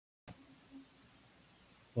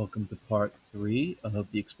Welcome to part 3 of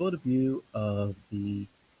the exploded view of the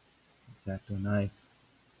Exacto knife.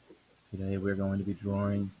 Today we're going to be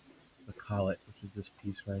drawing the collet, which is this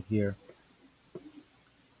piece right here.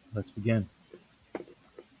 Let's begin.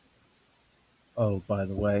 Oh, by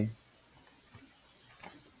the way,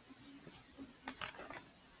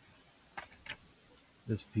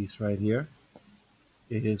 this piece right here,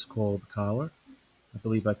 it is called collar. I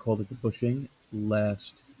believe I called it the bushing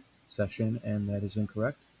last session, and that is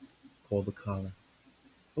incorrect. It's called the collar.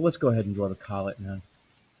 But let's go ahead and draw the collet now.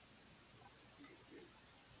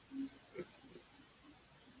 I'm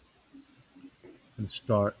going to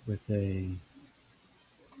start with a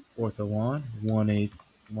ortho on, 1/8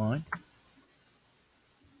 line,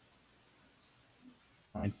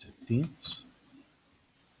 9/16.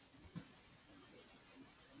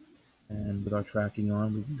 And with our tracking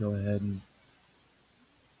on, we can go ahead and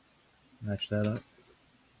match that up.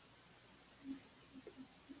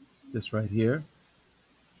 This right here,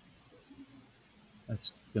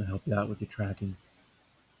 that's going to help you out with your tracking.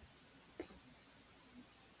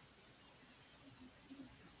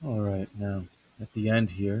 Alright, now at the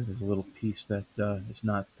end here, there's a little piece that is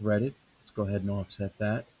not threaded. Let's go ahead and offset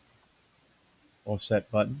that. Offset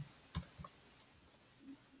button,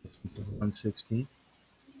 distance of 1/16.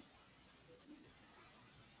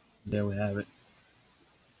 There we have it.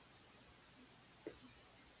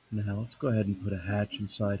 Now let's go ahead and put a hatch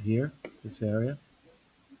inside here, this area.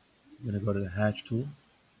 I'm going to go to the hatch tool,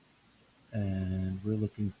 and we're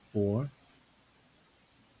looking for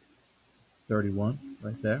 31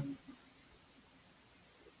 right there.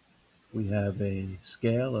 We have a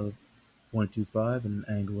scale of 0.25 and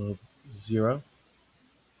an angle of 0.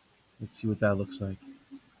 Let's see what that looks like.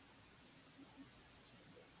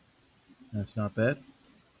 That's not bad.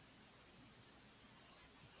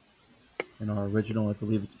 In our original, I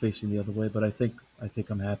believe it's facing the other way, but I think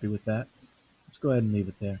I'm happy with that. Let's go ahead and leave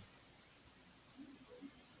it there.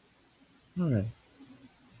 Alright,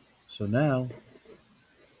 so now I'm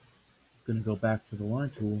going to go back to the line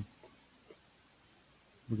tool.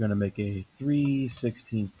 We're going to make a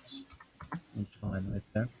 3/16 inch line right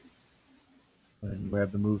there. Go ahead and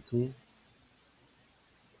grab the move tool.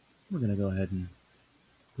 We're going to go ahead and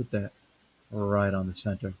put that right on the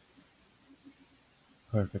center.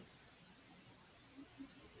 Perfect.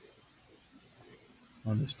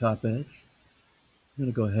 On this top edge, I'm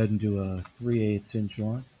going to go ahead and do a 3/8 inch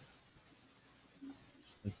line,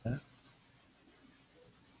 just like that.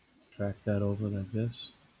 Track that over like this.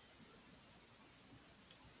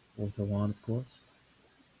 Ortho on, of course.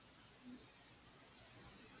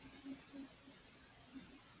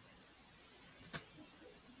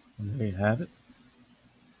 And there you have it.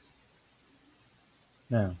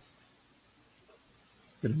 Now,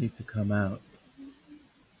 going to need to come out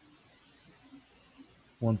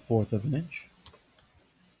 1/4 of an inch.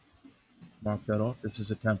 Mark that off. This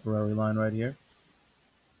is a temporary line right here.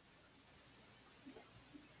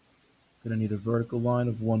 Going to need a vertical line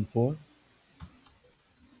of 1/4.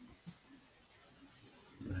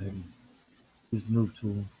 Go ahead and use the move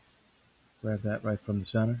tool. Grab that right from the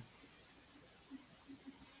center.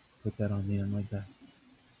 Put that on the end like that.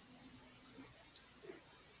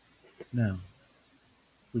 Now,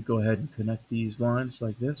 we go ahead and connect these lines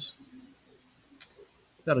like this.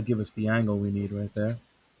 That'll give us the angle we need right there.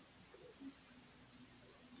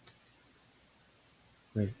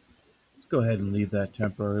 Great. Let's go ahead and leave that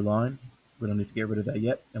temporary line. We don't need to get rid of that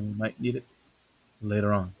yet, and we might need it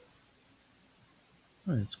later on.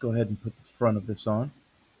 All right, let's go ahead and put the front of this on.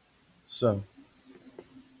 So,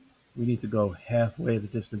 we need to go halfway the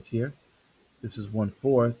distance here. This is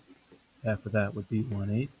 1/4. Half of that would be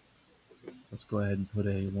 1/8. Let's go ahead and put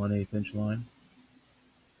a 1/8 inch line.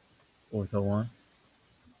 Ortho on.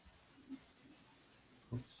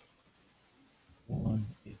 Oops.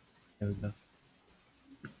 1/8. There we go.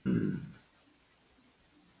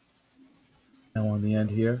 Now on the end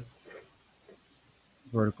here,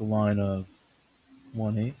 vertical line of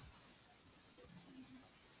 1/8,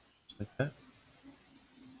 just like that.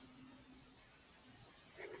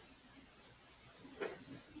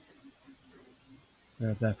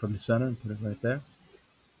 Grab that from the center and put it right there.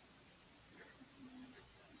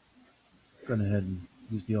 Go ahead and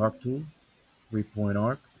use the arc tool, 3-point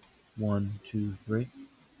arc, 1, 2, 3.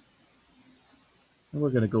 And we're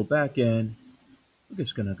going to go back in. We're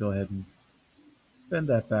just going to go ahead and bend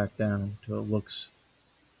that back down until it looks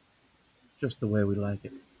just the way we like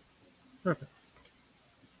it. Perfect.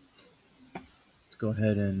 Let's go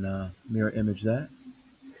ahead and mirror image that.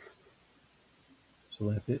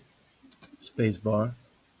 Select it, space bar,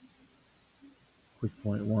 click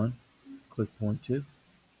point 1, click point 2.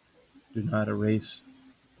 Do not erase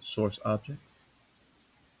source object.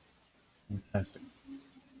 Fantastic.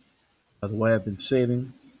 By the way, I've been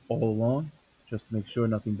saving all along just to make sure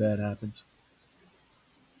nothing bad happens.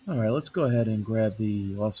 All right, let's go ahead and grab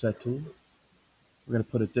the offset tool. We're going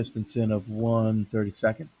to put a distance in of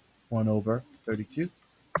 1/32, 1 over 32.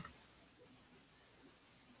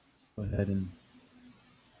 Go ahead and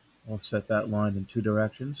offset that line in two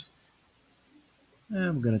directions. And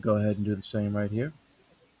I'm going to go ahead and do the same right here.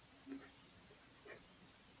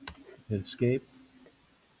 Hit escape.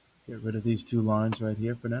 Get rid of these two lines right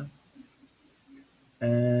here for now.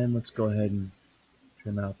 And let's go ahead and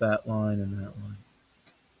trim out that line and that line.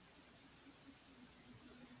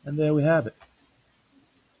 And there we have it.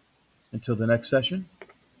 Until the next session,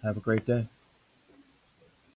 have a great day.